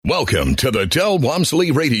Welcome to the Del Walmsley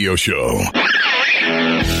Radio Show.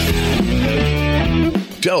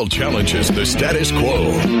 Del challenges the status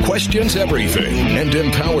quo, questions everything, and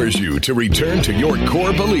empowers you to return to your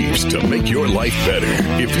core beliefs to make your life better.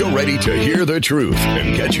 If you're ready to hear the truth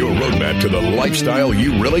and get your roadmap to the lifestyle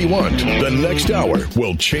you really want, the next hour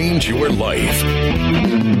will change your life.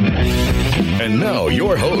 And now,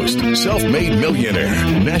 your host, self-made millionaire,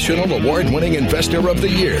 national award-winning investor of the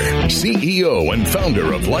year, CEO and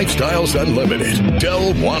founder of Lifestyles Unlimited,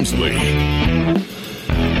 Del Walmsley.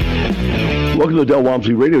 Welcome to the Del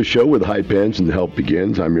Walmsley Radio Show, where the hype ends and the help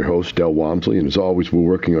begins. I'm your host, Del Walmsley, and as always, we're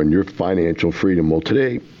working on your financial freedom. Well,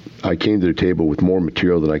 today, I came to the table with more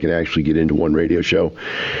material than I can actually get into one radio show,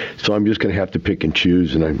 so I'm just going to have to pick and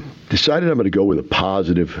choose, and I decided I'm going to go with a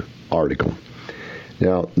positive article.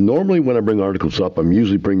 Now, normally when I bring articles up, I'm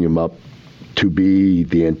usually bringing them up to be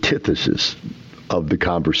the antithesis of the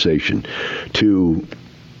conversation, to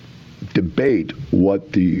debate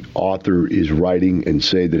what the author is writing and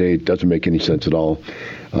say that, hey, it doesn't make any sense at all,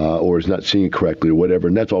 or is not seeing it correctly or whatever,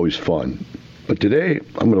 and that's always fun. But today,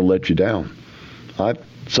 I'm going to let you down.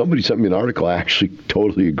 Somebody sent me an article I actually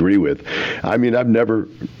totally agree with. I mean, I've never,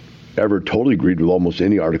 ever totally agreed with almost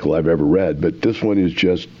any article I've ever read, but this one is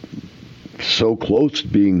just so close to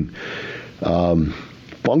being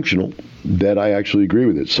functional that I actually agree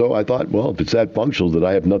with it. So I thought, well, if it's that functional that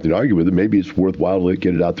I have nothing to argue with it, maybe it's worthwhile to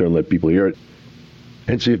get it out there and let people hear it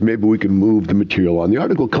and see if maybe we can move the material on. The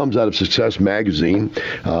article comes out of Success Magazine,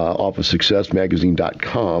 off of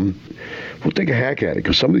successmagazine.com. We'll take a hack at it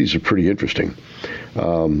because some of these are pretty interesting.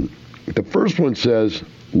 The first one says,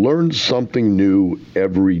 learn something new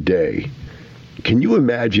every day. Can you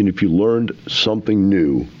imagine if you learned something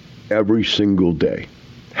new every single day?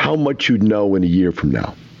 How much you'd know in a year from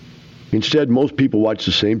now? Instead, most people watch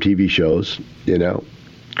the same TV shows,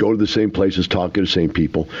 go to the same places, talk to the same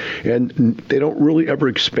people, and they don't really ever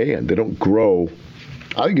expand. They don't grow.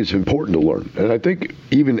 I think it's important to learn. And I think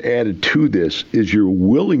even added to this is your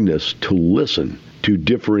willingness to listen to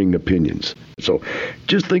differing opinions. So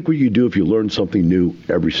just think what you do if you learn something new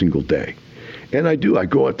every single day. And I do. I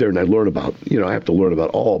go out there and I learn about, I have to learn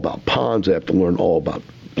all about ponds. I have to learn all about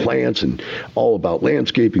plants and all about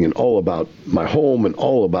landscaping and all about my home and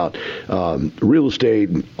all about real estate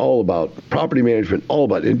and all about property management,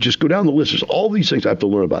 and just go down the list. There's all these things I have to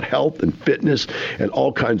learn about health and fitness and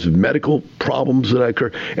all kinds of medical problems that occur.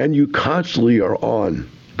 And you constantly are on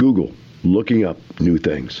Google looking up new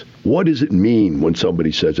things. What does it mean when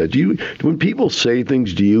somebody says that? When people say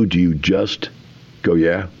things to you, do you just go,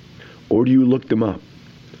 yeah? Or do you look them up?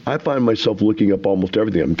 I find myself looking up almost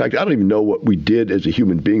everything. In fact, I don't even know what we did as a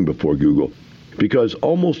human being before Google, because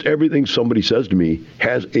almost everything somebody says to me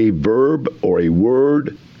has a verb or a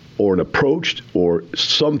word or an approach or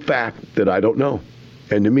some fact that I don't know.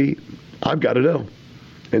 And to me, I've got to know.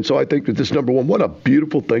 And so I think that this, number one, what a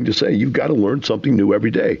beautiful thing to say. You've got to learn something new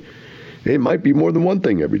every day. It might be more than one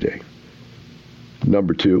thing every day.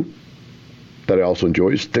 Number two, that I also enjoy,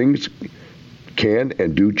 is things can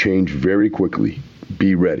and do change very quickly.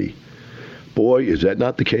 Be ready. Boy, is that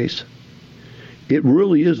not the case? It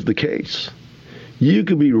really is the case. You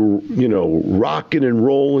could be, rocking and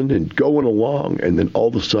rolling and going along, and then all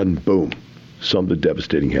of a sudden, boom, something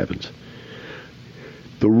devastating happens.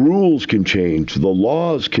 The rules can change. The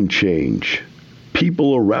laws can change.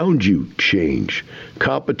 People around you change.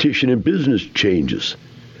 Competition in business changes.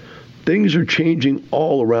 Things are changing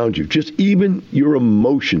all around you. Just even your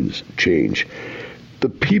emotions change. The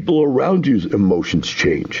people around you's emotions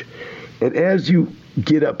change. And as you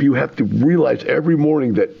get up, you have to realize every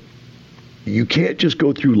morning that you can't just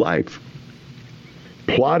go through life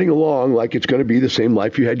plodding along like it's going to be the same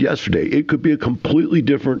life you had yesterday. It could be a completely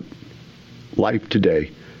different life today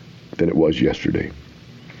than it was yesterday.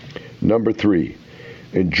 Number three,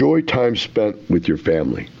 enjoy time spent with your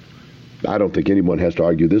family. I don't think anyone has to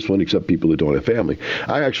argue this one except people that don't have family.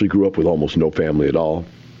 I actually grew up with almost no family at all.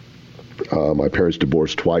 My parents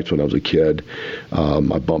divorced twice when I was a kid. I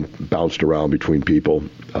bounced around between people.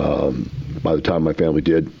 By the time my family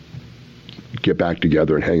did get back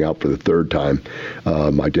together and hang out for the third time,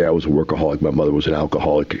 my dad was a workaholic. My mother was an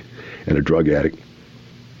alcoholic and a drug addict.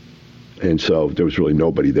 And so there was really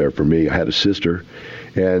nobody there for me. I had a sister,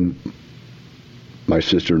 and my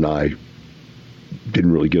sister and I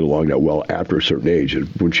didn't really get along that well after a certain age.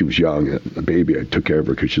 When she was young, a baby, I took care of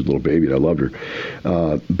her because she was a little baby and I loved her.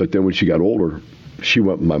 But then when she got older, she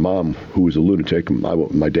went with my mom, who was a lunatic, and I went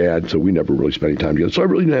with my dad, so we never really spent any time together. So I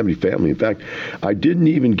really didn't have any family. In fact, I didn't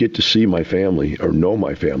even get to see my family or know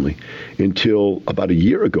my family until about a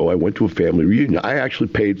year ago. I went to a family reunion. I actually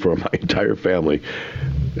paid for my entire family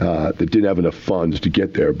that didn't have enough funds to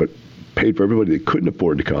get there, but paid for everybody that couldn't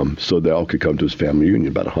afford to come so they all could come to his family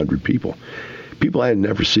reunion, about 100 people. People I had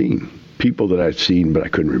never seen. People that I'd seen but I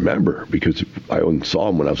couldn't remember because I only saw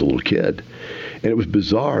them when I was a little kid. And it was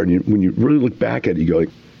bizarre. And when you really look back at it, you go,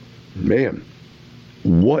 man,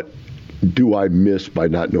 what do I miss by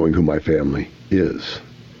not knowing who my family is?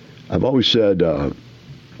 I've always said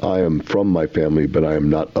I am from my family, but I am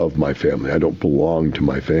not of my family. I don't belong to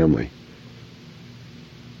my family.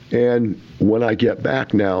 And when I get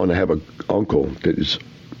back now and I have an uncle that is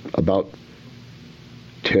about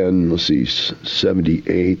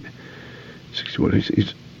 78, 61,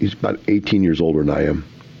 he's about 18 years older than I am.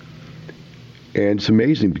 And it's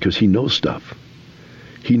amazing because he knows stuff.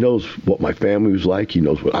 He knows what my family was like. He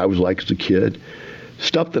knows what I was like as a kid.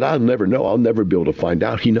 Stuff that I'll never know. I'll never be able to find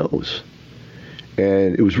out. He knows.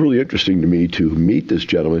 And it was really interesting to me to meet this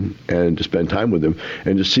gentleman and to spend time with him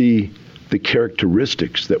and to see the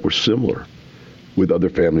characteristics that were similar with other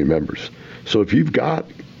family members. So if you've got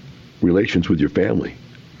relations with your family,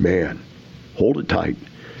 man, hold it tight.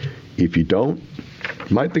 If you don't,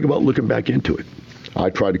 you might think about looking back into it. I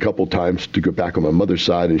tried a couple times to go back on my mother's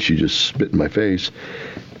side, and she just spit in my face.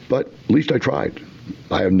 But at least I tried.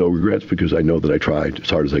 I have no regrets because I know that I tried as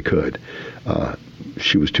hard as I could.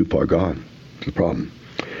 She was too far gone. That's the problem.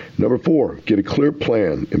 Number 4, get a clear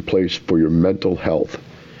plan in place for your mental health.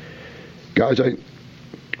 Guys, I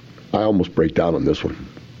almost break down on this one.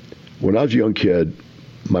 When I was a young kid,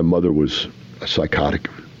 my mother was a psychotic.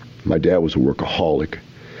 My dad was a workaholic.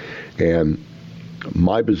 And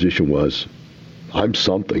my position was, I'm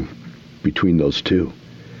something between those two.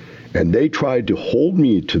 And they tried to hold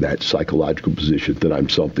me to that psychological position that I'm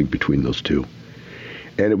something between those two.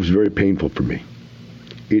 And it was very painful for me.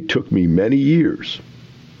 It took me many years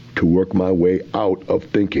to work my way out of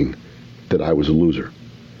thinking that I was a loser,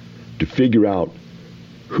 to figure out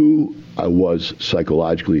who I was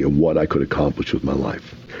psychologically and what I could accomplish with my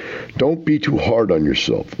life. Don't be too hard on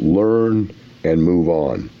yourself. Learn and move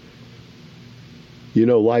on. You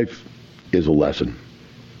know, life is a lesson.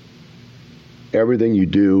 Everything you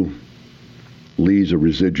do leaves a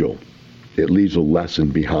residual. It leaves a lesson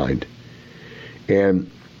behind. And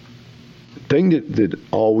the thing that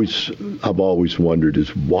I've always wondered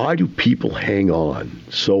is, why do people hang on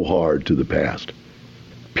so hard to the past?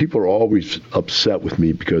 People are always upset with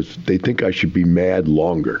me because they think I should be mad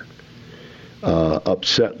longer,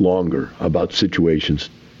 upset longer about situations.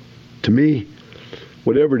 To me,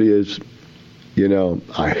 whatever it is, you know,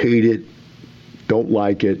 I hate it, don't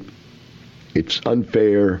like it, it's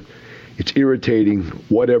unfair, it's irritating,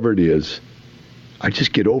 whatever it is, I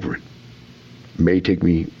just get over it. It may take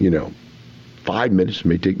me, 5 minutes, it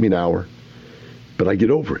may take me an hour, but I get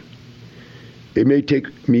over it. It may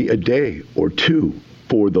take me a day or two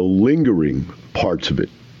for the lingering parts of it,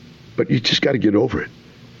 but you just got to get over it.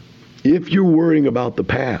 If you're worrying about the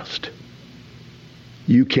past,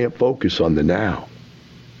 you can't focus on the now.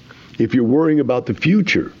 If you're worrying about the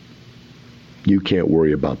future, you can't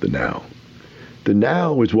worry about the now. The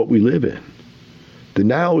now is what we live in. The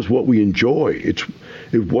now is what we enjoy. It's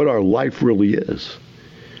what our life really is.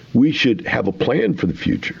 We should have a plan for the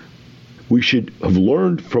future. We should have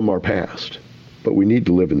learned from our past, but we need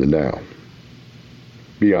to live in the now.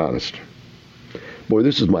 Be honest. Boy,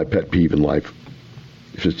 this is my pet peeve in life.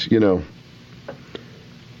 If it's,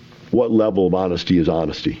 what level of honesty is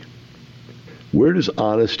honesty? Where does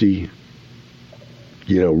honesty,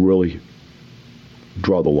 really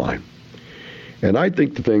draw the line? And I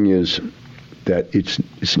think the thing is that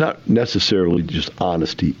it's not necessarily just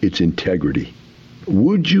honesty, it's integrity.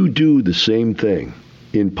 Would you do the same thing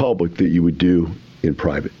in public that you would do in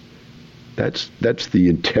private? That's the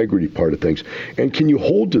integrity part of things. And can you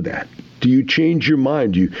hold to that? Do you change your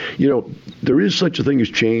mind? There is such a thing as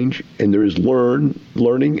change, and there is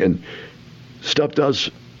learning, and stuff does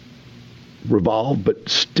revolve, but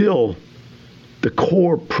still the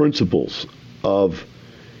core principles of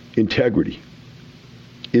integrity,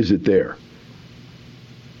 is it there?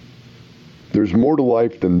 There's more to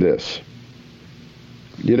life than this.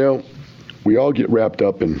 We all get wrapped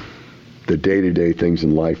up in the day-to-day things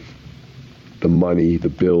in life. The money, the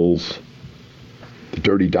bills, the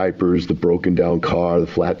dirty diapers, the broken down car, the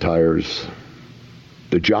flat tires,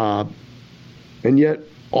 the job. And yet,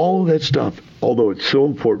 all of that stuff, although it's so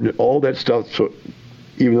important, all that stuff, so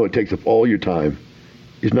even though it takes up all your time,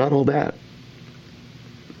 is not all that.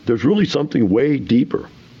 There's really something way deeper.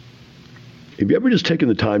 Have you ever just taken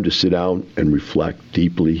the time to sit down and reflect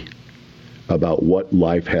deeply about what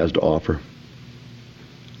life has to offer?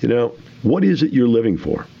 What is it you're living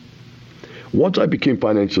for? Once I became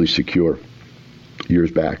financially secure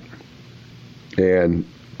years back, and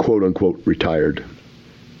quote unquote retired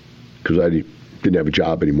because I didn't have a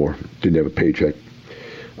job anymore, didn't have a paycheck.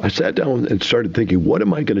 I sat down and started thinking, what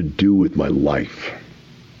am I going to do with my life?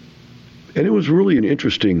 And it was really an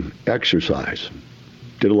interesting exercise.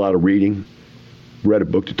 Did a lot of reading, read a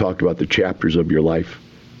book that talked about the chapters of your life.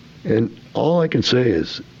 And all I can say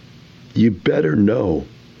is, you better know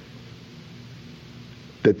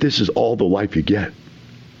that this is all the life you get.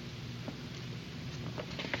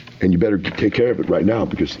 And you better take care of it right now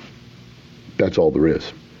because that's all there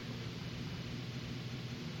is.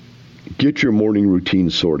 Get your morning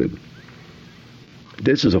routine sorted.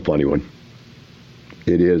 This is a funny one.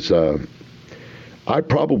 It is, I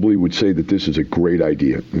probably would say that this is a great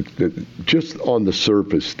idea. Just on the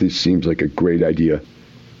surface, this seems like a great idea.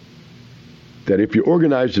 That if you're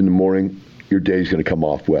organized in the morning, your day's going to come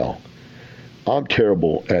off well. I'm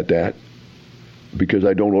terrible at that because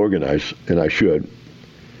I don't organize, and I should.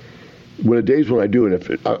 When the days when I do, and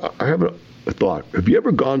if I have a thought. Have you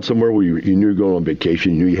ever gone somewhere where you knew you were going on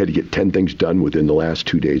vacation, you knew you had to get 10 things done within the last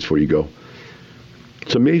 2 days before you go?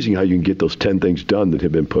 It's amazing how you can get those 10 things done that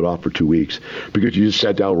have been put off for 2 weeks because you just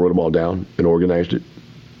sat down, wrote them all down, and organized it.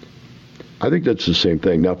 I think that's the same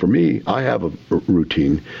thing. Now, for me, I have a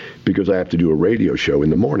routine because I have to do a radio show in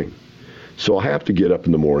the morning. So I have to get up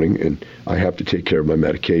in the morning, and I have to take care of my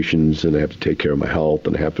medications, and I have to take care of my health,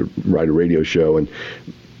 and I have to write a radio show, and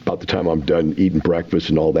about the time I'm done eating breakfast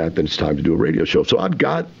and all that, then it's time to do a radio show. So I've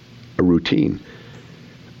got a routine.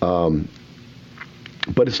 But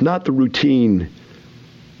it's not the routine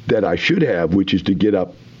that I should have, which is to get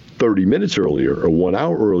up 30 minutes earlier or 1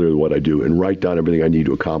 hour earlier than what I do and write down everything I need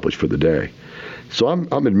to accomplish for the day. So I'm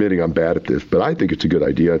admitting I'm bad at this, but I think it's a good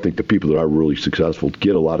idea. I think the people that are really successful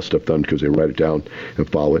get a lot of stuff done because they write it down and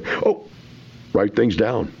follow it. Oh, write things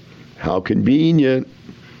down. How convenient.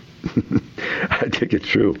 I think it's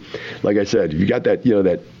true. Like I said, if you got that,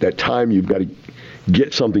 that time you've got to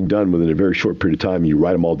get something done within a very short period of time, you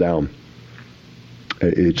write them all down.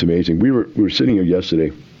 It's amazing. We were sitting here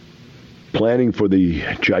yesterday planning for the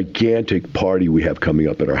gigantic party we have coming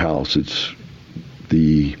up at our house. It's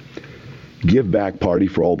the give back party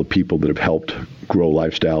for all the people that have helped grow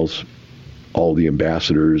Lifestyles, all the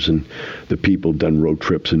ambassadors and the people who've done road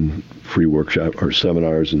trips and free workshop or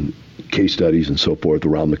seminars and case studies and so forth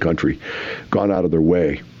around the country, gone out of their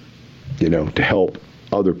way, to help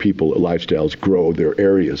other people at Lifestyles grow their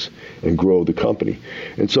areas and grow the company.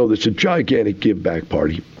 And so it's a gigantic give back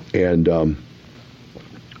party. And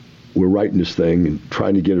we're writing this thing and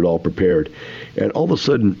trying to get it all prepared. And all of a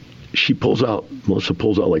sudden, Melissa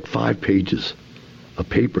pulls out like 5 pages of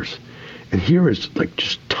papers. And here is like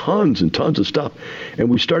just tons and tons of stuff. And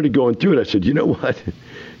we started going through it. I said, you know what?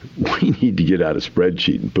 We need to get out a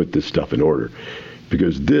spreadsheet and put this stuff in order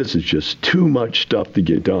because this is just too much stuff to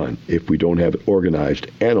get done if we don't have it organized,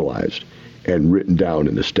 analyzed, and written down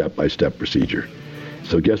in a step-by-step procedure.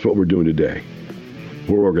 So guess what we're doing today?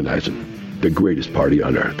 We're organizing the greatest party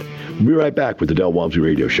on earth. We'll be right back with the Del Walmsley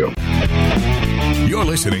Radio Show. You're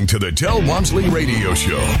listening to the Del Walmsley Radio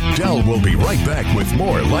Show. Del will be right back with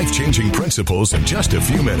more life-changing principles in just a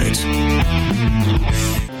few minutes.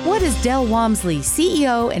 What is Del Walmsley,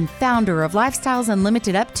 CEO and founder of Lifestyles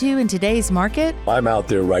Unlimited, up to in today's market? I'm out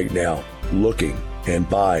there right now looking and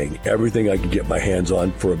buying everything I can get my hands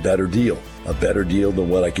on for a better deal than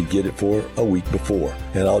what I could get it for a week before.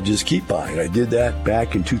 And I'll just keep buying. I did that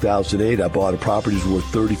back in 2008. I bought a property that was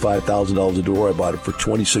worth $35,000 a door. I bought it for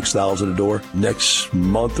 $26,000 a door. Next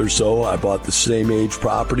month or so, I bought the same age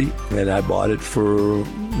property, and I bought it for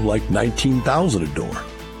like $19,000 a door.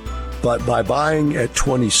 But by buying at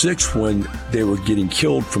 26 when they were getting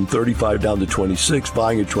killed from 35 down to 26,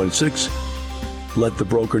 buying at 26, let the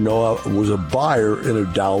broker know I was a buyer in a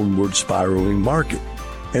downward spiraling market.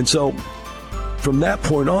 And so from that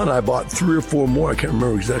point on, I bought 3 or 4 more. I can't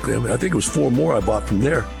remember exactly. I think it was 4 more I bought from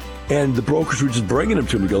there. And the brokers were just bringing them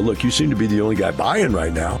to me. Go, look, you seem to be the only guy buying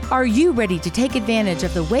right now. Are you ready to take advantage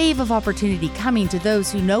of the wave of opportunity coming to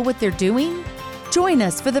those who know what they're doing? Join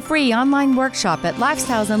us for the free online workshop at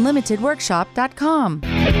lifestylesunlimitedworkshop.com.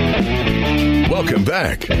 Welcome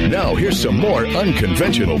back. Now here's some more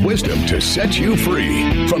unconventional wisdom to set you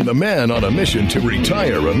free from the man on a mission to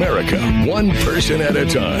retire America, one person at a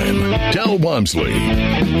time, Del Walmsley.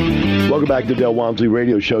 Welcome back to the Del Walmsley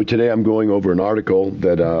Radio Show. Today I'm going over an article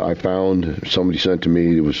that I found, somebody sent to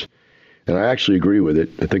me. And I actually agree with it.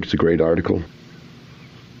 I think it's a great article.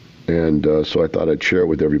 And so I thought I'd share it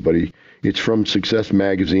with everybody. It's from Success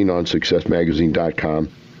Magazine on successmagazine.com.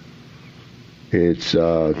 Its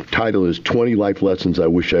title is 20 Life Lessons I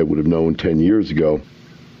Wish I Would Have Known 10 Years Ago.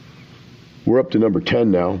 We're up to number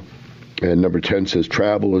 10 now. And number 10 says,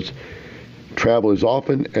 travel is Travel as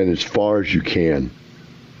often and as far as you can.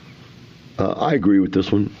 I agree with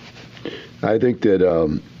this one. I think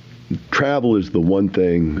that travel is the one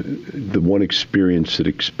thing, the one experience that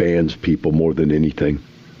expands people more than anything.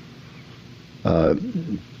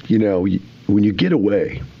 You know, when you get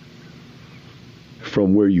away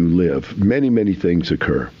from where you live, many, many things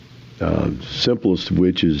occur. Simplest of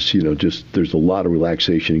which is, you know, just there's a lot of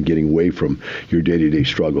relaxation in getting away from your day-to-day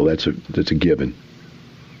struggle. That's a given.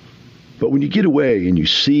 But when you get away and you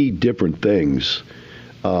see different things,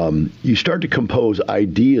 you start to compose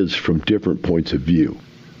ideas from different points of view.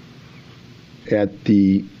 At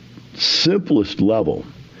the simplest level,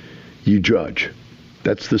 you judge.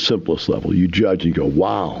 That's the simplest level. You judge and you go,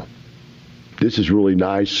 wow, this is really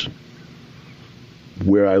nice.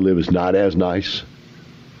 Where I live is not as nice.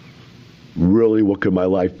 Really, what could my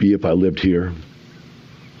life be if I lived here?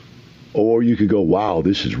 Or you could go, wow,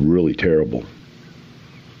 this is really terrible.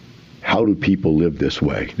 How do people live this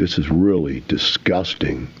way? This is really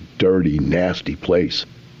disgusting, dirty, nasty place.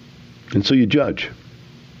 And so you judge.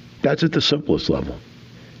 That's at the simplest level.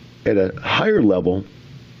 At a higher level,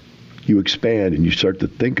 you expand and you start to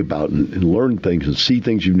think about and learn things and see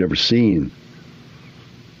things you've never seen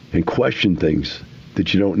and question things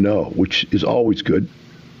that you don't know, which is always good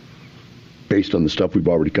based on the stuff we've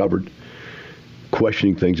already covered.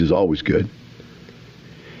 Questioning things is always good.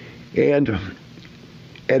 And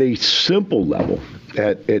at a simple level,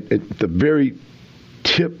 at the very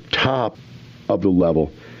tip top of the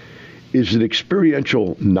level, is an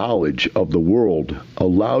experiential knowledge of the world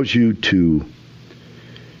allows you to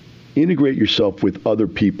integrate yourself with other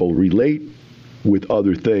people, relate with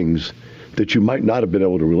other things that you might not have been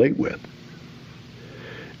able to relate with.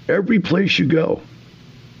 Every place you go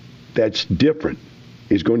that's different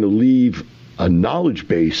is going to leave a knowledge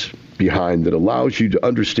base behind that allows you to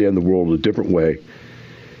understand the world a different way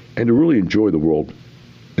and to really enjoy the world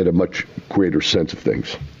at a much greater sense of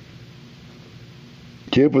things.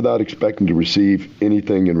 Give without expecting to receive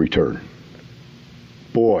anything in return.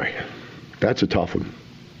 Boy, that's a tough one.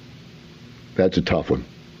 That's a tough one.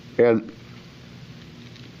 And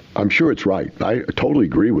I'm sure it's right. I totally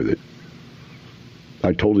agree with it.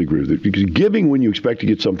 I totally agree with it. Because giving when you expect to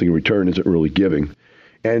get something in return isn't really giving.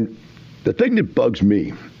 And the thing that bugs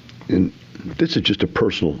me, and this is just a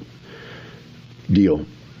personal deal,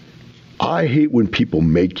 I hate when people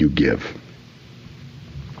make you give.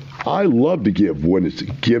 I love to give when it's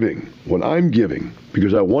giving, when I'm giving,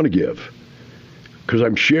 because I want to give, because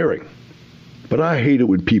I'm sharing. But I hate it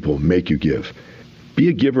when people make you give. Be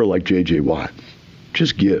a giver like J.J. Watt.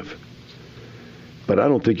 Just give. But I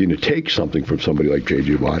don't think you're going to take something from somebody like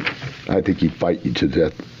J.J. Watt. I think he'd fight you to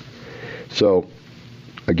death. So,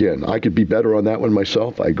 again, I could be better on that one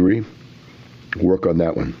myself. I agree. Work on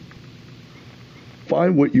that one.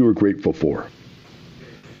 Find what you are grateful for.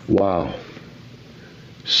 Wow.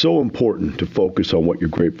 So important to focus on what you're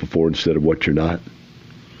grateful for instead of what you're not.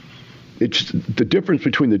 It's the difference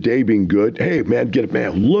between the day being good. Hey, man, get it,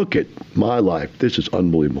 man. Look at my life. This is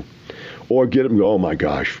unbelievable. Or get it and go, oh, my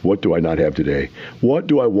gosh, what do I not have today? What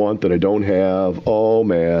do I want that I don't have? Oh,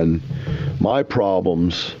 man, my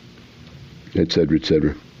problems, et cetera, et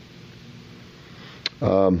cetera.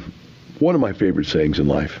 One of my favorite sayings in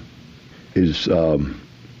life is,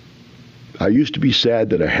 I used to be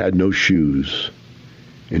sad that I had no shoes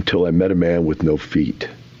until I met a man with no feet.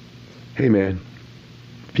 Hey, man,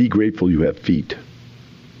 be grateful you have feet.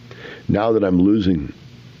 Now that I'm losing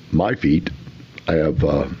my feet, I have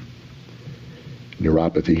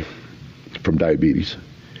neuropathy from diabetes,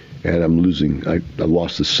 and I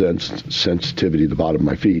lost the sensitivity to the bottom of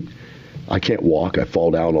my feet. I can't walk. I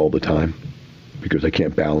fall down all the time because I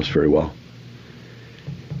can't balance very well.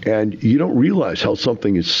 And you don't realize how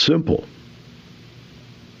something is simple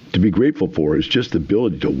to be grateful for is just the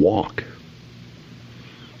ability to walk.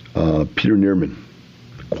 Peter Neerman,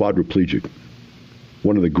 quadriplegic,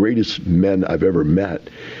 one of the greatest men I've ever met,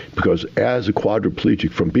 because as a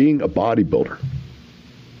quadriplegic, from being a bodybuilder,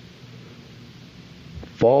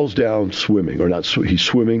 falls down swimming, or not, he's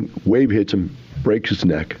swimming, wave hits him, breaks his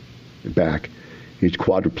neck, back, he's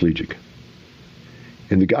quadriplegic.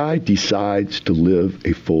 And the guy decides to live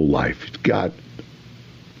a full life. He's got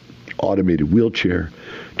automated wheelchair,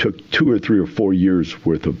 took 2 or 3 or 4 years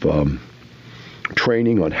worth of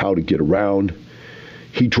training on how to get around.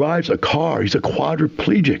 He drives a car. He's a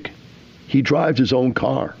quadriplegic. He drives his own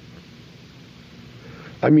car.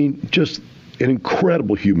 I mean, just an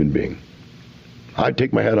incredible human being. I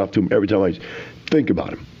take my hat off to him every time I think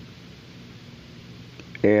about him.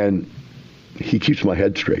 And he keeps my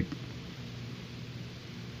head straight.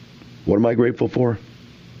 What am I grateful for?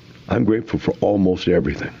 I'm grateful for almost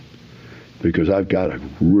everything. because I've got a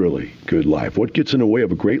really good life. What gets in the way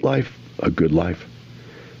of a great life? A good life.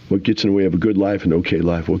 What gets in the way of a good life? An okay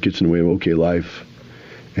life. What gets in the way of an okay life?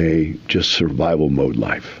 A just survival mode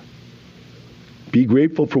life. Be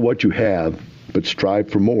grateful for what you have, but strive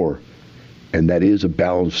for more. And that is a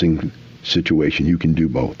balancing situation. You can do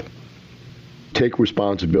both. Take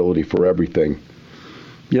responsibility for everything.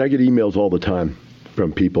 You know, I get emails all the time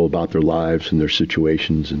from people about their lives and their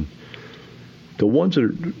situations, and the ones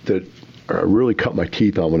that really cut my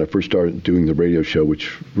teeth on when I first started doing the radio show,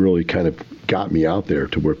 which really kind of got me out there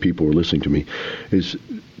to where people were listening to me, is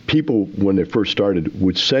people, when they first started,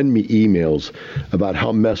 would send me emails about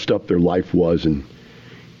how messed up their life was, and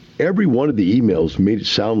every one of the emails made it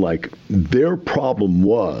sound like their problem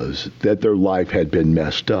was that their life had been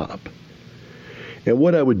messed up. And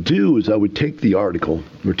what I would do is I would take the article,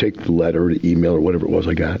 or take the letter, or the email, or whatever it was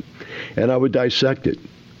I got, and I would dissect it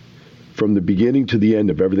from the beginning to the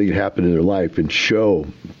end of everything that happened in their life, and show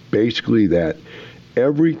basically that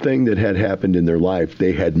everything that had happened in their life,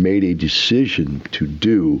 they had made a decision to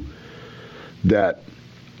do that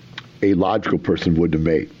a logical person wouldn't have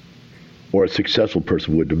made, or a successful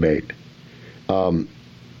person wouldn't have made.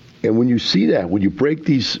 And when you see that, when you break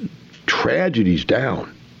these tragedies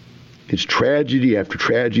down, it's tragedy after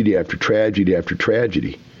tragedy after tragedy after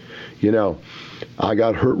tragedy. You know, I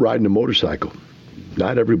got hurt riding a motorcycle.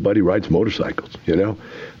 Not everybody rides motorcycles, you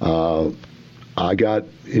know. I got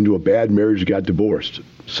into a bad marriage, got divorced.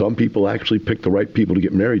 Some people actually pick the right people to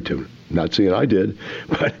get married to. Not saying I did,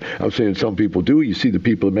 but I'm saying some people do. You see the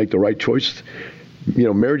people that make the right choice. You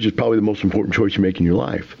know, marriage is probably the most important choice you make in your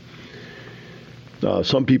life.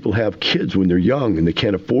 Some people have kids when they're young and they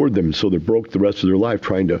can't afford them, so they're broke the rest of their life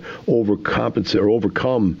trying to overcompensate or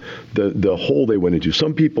overcome the hole they went into.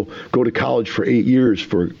 Some people go to college for 8 years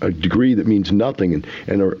for a degree that means nothing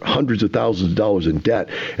and are hundreds of thousands of dollars in debt,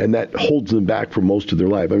 and that holds them back for most of their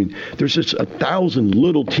life. I mean, there's just 1,000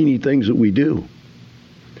 little teeny things that we do.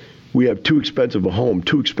 We have too expensive a home,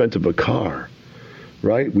 too expensive a car,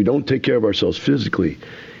 right? We don't take care of ourselves physically.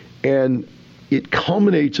 And it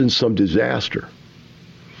culminates in some disaster.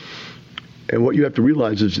 And what you have to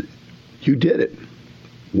realize is you did it.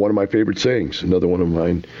 One of my favorite sayings, another one of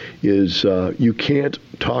mine, is you can't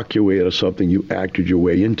talk your way out of something you acted your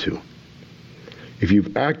way into. If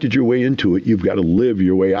you've acted your way into it, you've got to live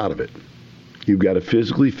your way out of it. You've got to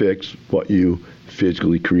physically fix what you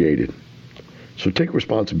physically created. So take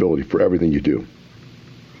responsibility for everything you do.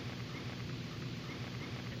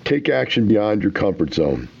 Take action beyond your comfort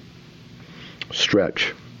zone.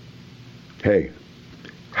 Stretch. Hey,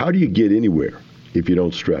 how do you get anywhere if you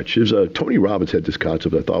don't stretch? Tony Robbins had this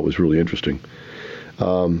concept I thought was really interesting.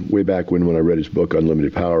 Way back when I read his book,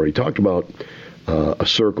 Unlimited Power, he talked about a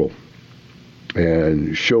circle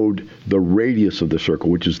and showed the radius of the circle,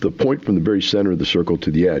 which is the point from the very center of the circle to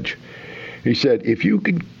the edge. He said, if you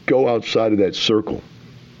could go outside of that circle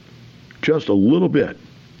just a little bit,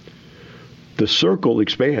 the circle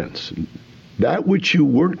expands. That which you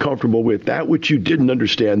weren't comfortable with, that which you didn't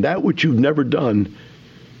understand, that which you've never done,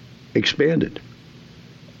 expanded.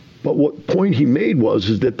 But what point he made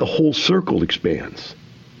is that the whole circle expands.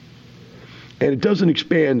 And it doesn't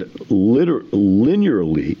expand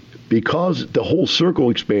linearly. Because the whole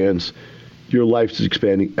circle expands, your life is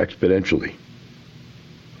expanding exponentially.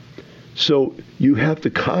 So you have to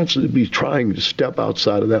constantly be trying to step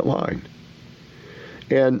outside of that line.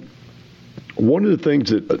 And one of the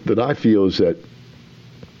things that I feel is that,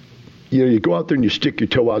 you know, you go out there and you stick your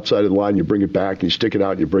toe outside of the line, you bring it back, and you stick it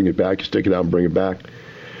out, and you bring it back, you stick it out and bring it back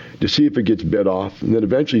to see if it gets bit off. And then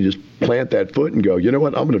eventually you just plant that foot and go, you know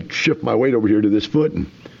what, I'm going to shift my weight over here to this foot, and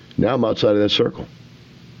now I'm outside of that circle.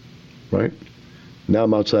 Right? Now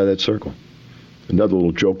I'm outside of that circle. Another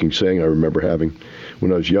little joking saying I remember having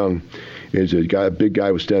when I was young is a big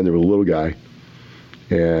guy was standing there with a little guy,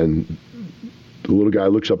 and the little guy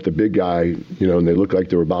looks up at the big guy, you know, and they look like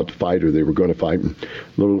they were about to fight or they were going to fight. And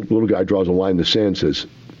the little guy draws a line in the sand and says,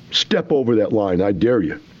 "Step over that line, I dare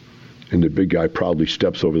you." And the big guy proudly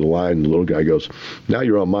steps over the line, and the little guy goes, "Now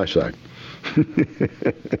you're on my side."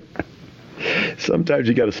 Sometimes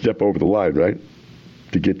you got to step over the line, right,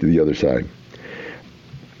 to get to the other side.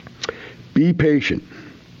 Be patient.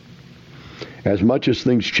 As much as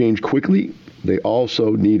things change quickly, they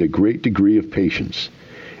also need a great degree of patience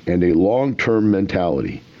and a long-term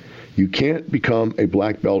mentality. You can't become a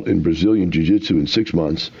black belt in Brazilian Jiu-Jitsu in 6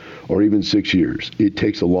 months or even 6 years. It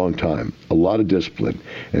takes a long time, a lot of discipline,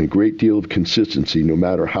 and a great deal of consistency, no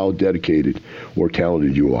matter how dedicated or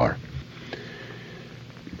talented you are.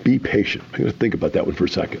 Be patient. I'm going to think about that one for a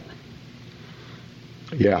second.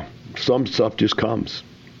 Yeah, some stuff just comes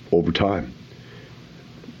over time.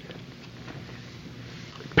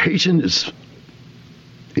 patience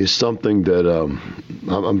is something that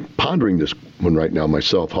I'm pondering this one right now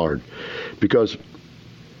myself hard, because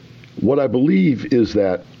what I believe is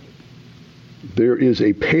that there is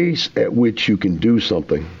a pace at which you can do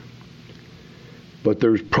something, but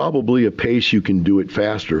there's probably a pace you can do it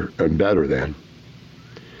faster and better than.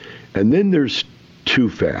 And then there's too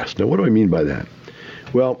fast. Now, what do I mean by that?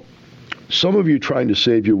 Well, some of you trying to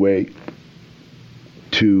save your way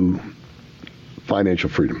to financial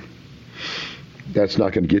freedom. That's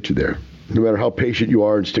not going to get you there. No matter how patient you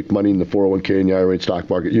are and stick money in the 401k and the IRA and stock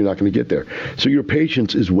market, you're not going to get there. So your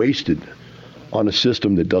patience is wasted on a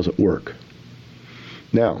system that doesn't work.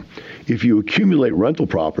 Now, if you accumulate rental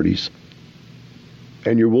properties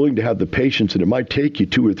and you're willing to have the patience, and it might take you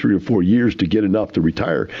 2 or 3 or 4 years to get enough to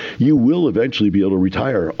retire, you will eventually be able to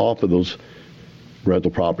retire off of those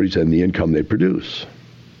rental properties and the income they produce.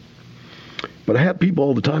 But I have people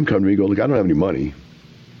all the time come to me and go, look, I don't have any money.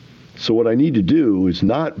 So what I need to do is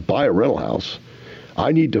not buy a rental house.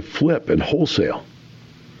 I need to flip and wholesale.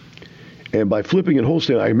 And by flipping and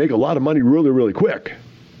wholesaling, I can make a lot of money really, really quick.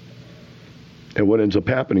 And what ends up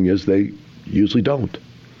happening is they usually don't.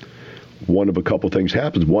 One of a couple things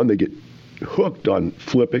happens. One, they get hooked on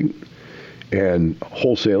flipping and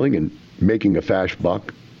wholesaling and making a fast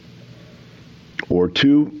buck. Or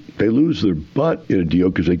two, they lose their butt in a deal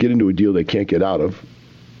because they get into a deal they can't get out of.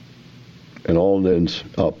 And all ends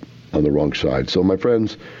up on the wrong side. So, my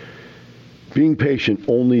friends, being patient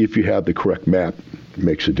only if you have the correct map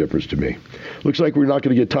makes a difference to me. Looks like we're not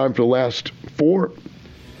going to get time for the last 4,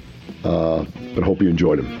 but hope you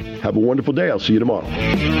enjoyed them. Have a wonderful day. I'll see you tomorrow.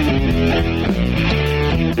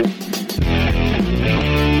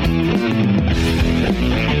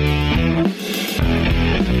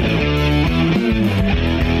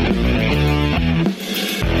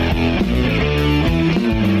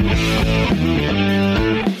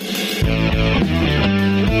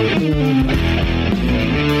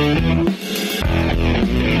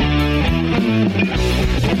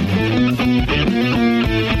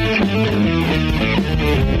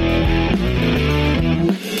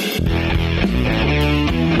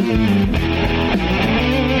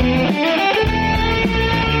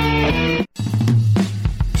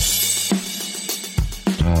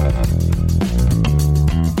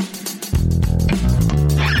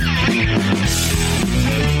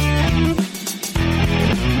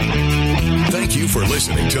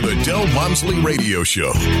 Walmsley Radio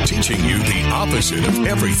Show, teaching you the opposite of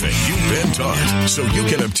everything you've been taught, so you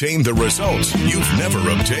can obtain the results you've never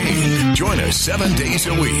obtained. Join us 7 days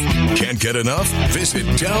a week. Can't get enough? Visit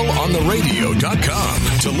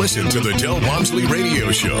DellOnTheRadio.com to listen to the Del Walmsley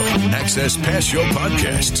Radio Show, access past show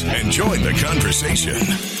podcasts, and join the conversation.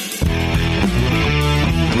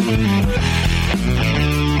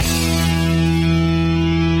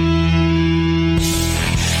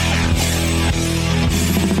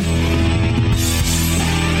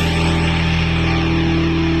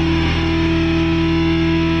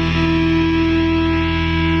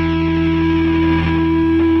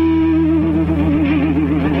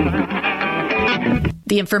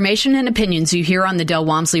 The information and opinions you hear on the Del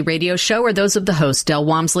Walmsley Radio Show are those of the host, Del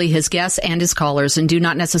Walmsley, his guests, and his callers, and do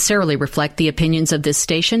not necessarily reflect the opinions of this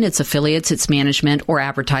station, its affiliates, its management, or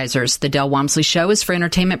advertisers. The Del Walmsley Show is for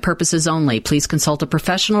entertainment purposes only. Please consult a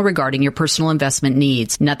professional regarding your personal investment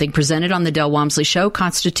needs. Nothing presented on the Del Walmsley Show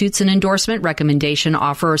constitutes an endorsement, recommendation,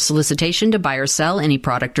 offer, or solicitation to buy or sell any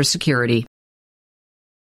product or security.